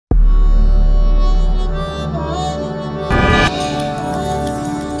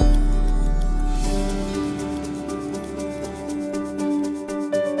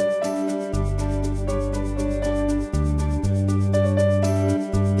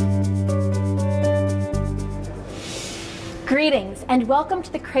and welcome to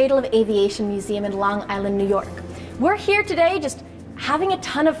the Cradle of Aviation Museum in Long Island, New York. We're here today just having a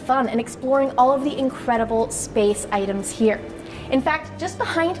ton of fun and exploring all of the incredible space items here. In fact, just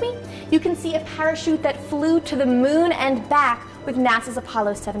behind me, you can see a parachute that flew to the moon and back with NASA's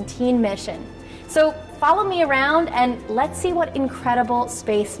Apollo 17 mission. So follow me around and let's see what incredible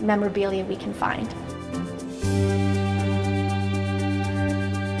space memorabilia we can find.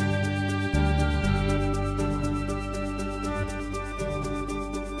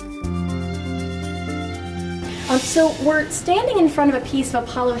 So we're standing in front of a piece of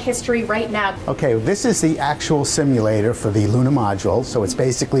Apollo history right now. Okay, this is the actual simulator for the lunar module. So it's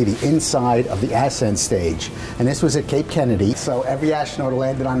basically the inside of the ascent stage. And this was at Cape Kennedy. So every astronaut who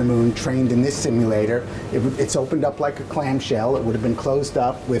landed on the moon trained in this simulator. It's opened up like a clamshell. It would have been closed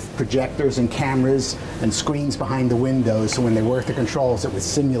up with projectors and cameras and screens behind the windows. So when they worked the controls, it would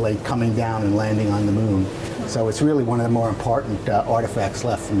simulate coming down and landing on the moon. So it's really one of the more important artifacts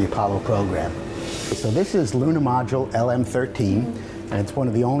left from the Apollo program. So this is lunar module LM13, and it's one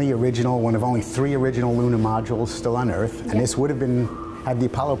of only 3 original lunar modules still on Earth. And this would have been, had the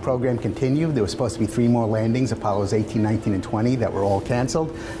Apollo program continued, there was supposed to be 3 more landings, Apollos 18, 19, and 20, that were all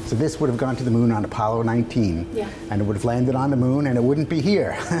canceled. So this would have gone to the moon on Apollo 19. And it would have landed on the moon, and it wouldn't be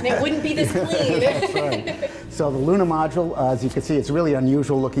here. And it wouldn't be this clean. That's right. So the lunar module, as you can see, it's a really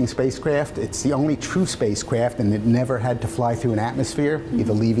unusual looking spacecraft. It's the only true spacecraft, and it never had to fly through an atmosphere,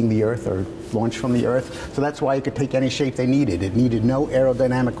 either leaving the Earth or launched from the Earth. So that's why it could take any shape they needed. It needed no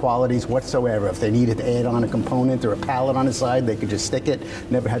aerodynamic qualities whatsoever. If they needed to add on a component or a pallet on the side, they could just stick it.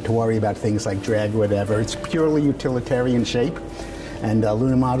 Never had to worry about things like drag or whatever. It's purely utilitarian shape. And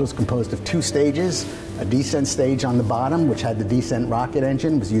lunar module is composed of 2 stages. A descent stage on the bottom, which had the descent rocket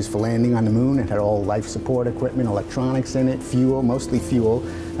engine, was used for landing on the moon. It had all life support equipment, electronics in it, fuel, mostly fuel.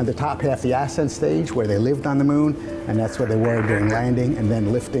 And the top half, the ascent stage, where they lived on the moon, and that's where they were during landing and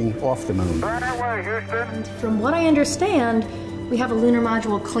then lifting off the moon. And from what I understand, we have a lunar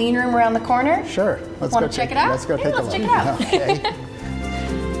module clean room around the corner. Sure. Let's go check it out? Let's go take a look. Check it out. Okay.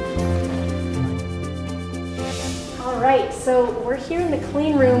 All right, so we're here in the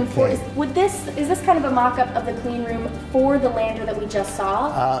clean room. Is this kind of a mock-up of the clean room for the lander that we just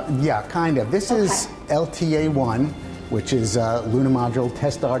saw? Yeah, kind of. This is LTA-1, which is Lunar Module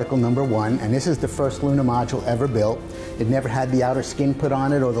Test Article number 1, and this is the first lunar module ever built. It never had the outer skin put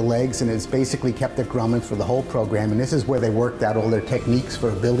on it or the legs, and it's basically kept at Grumman for the whole program. And this is where they worked out all their techniques for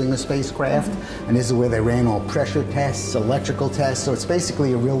building a spacecraft. And this is where they ran all pressure tests, electrical tests. So it's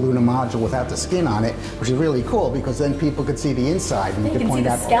basically a real lunar module without the skin on it, which is really cool because then people could see the inside. And you can see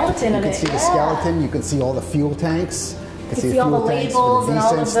the skeleton of it. You can see the skeleton. You can see all the fuel tanks. You can see all the labels and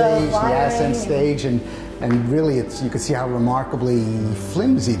all of the wiring. The ascent stage, and really, you can see how remarkably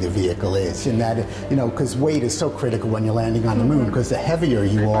flimsy the vehicle is in that, because weight is so critical when you're landing on the moon, because the heavier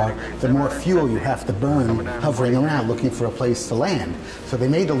you are, the more fuel you have to burn hovering around looking for a place to land. So they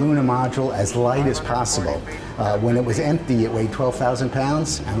made the lunar module as light as possible. When it was empty, it weighed 12,000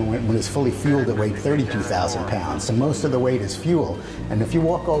 pounds, and when it was fully fueled, it weighed 32,000 pounds. So most of the weight is fuel. And if you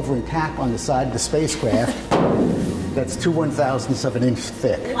walk over and tap on the side of the spacecraft, that's 2 1,000ths of an inch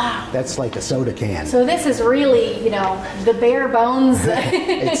thick. Wow. That's like a soda can. So this is really, the bare bones.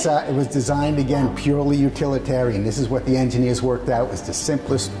 It was designed, again, purely utilitarian. This is what the engineers worked out was the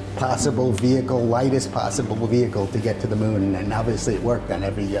simplest possible vehicle, lightest possible vehicle to get to the moon. And obviously it worked on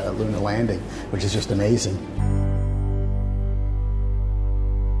every lunar landing, which is just amazing.